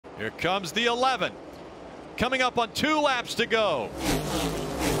Here comes the 11. Coming up on 2 laps to go.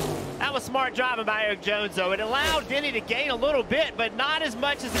 That was smart driving by Erik Jones, though. It allowed Denny to gain a little bit, but not as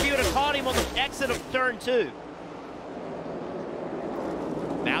much as if he would have caught him on the exit of turn 2.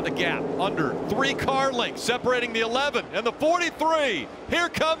 Now the gap under 3 car lengths separating the 11 and the 43. Here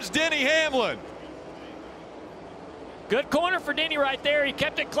comes Denny Hamlin. Good corner for Denny right there. He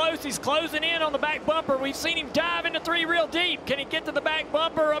kept it close. He's closing in on the back bumper. We've seen him dive into 3 real deep. Can he get to the back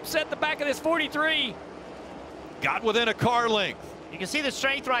bumper, upset the back of this 43? Got within a car length. You can see the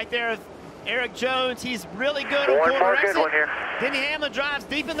strength right there of Erik Jones. He's really good on corner exit. Denny Hamlin drives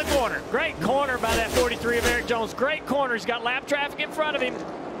deep in the corner. Great corner by that 43 of Erik Jones. Great corner. He's got lap traffic in front of him.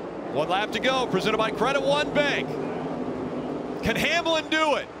 1 lap to go, presented by Credit One Bank. Can Hamlin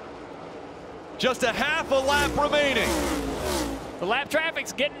do it? Just a half a lap remaining. The lap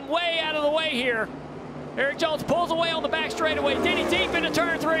traffic's getting way out of the way here. Erik Jones pulls away on the back straightaway. Denny deep into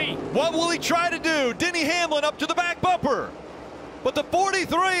turn 3. What will he try to do? Denny Hamlin up to the back bumper. But the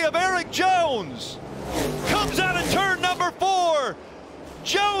 43 of Erik Jones comes out of turn number 4.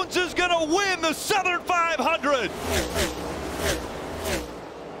 Jones is going to win the Southern 500.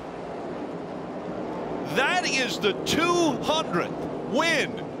 That is the 200th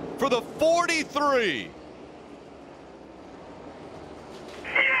win for the 43.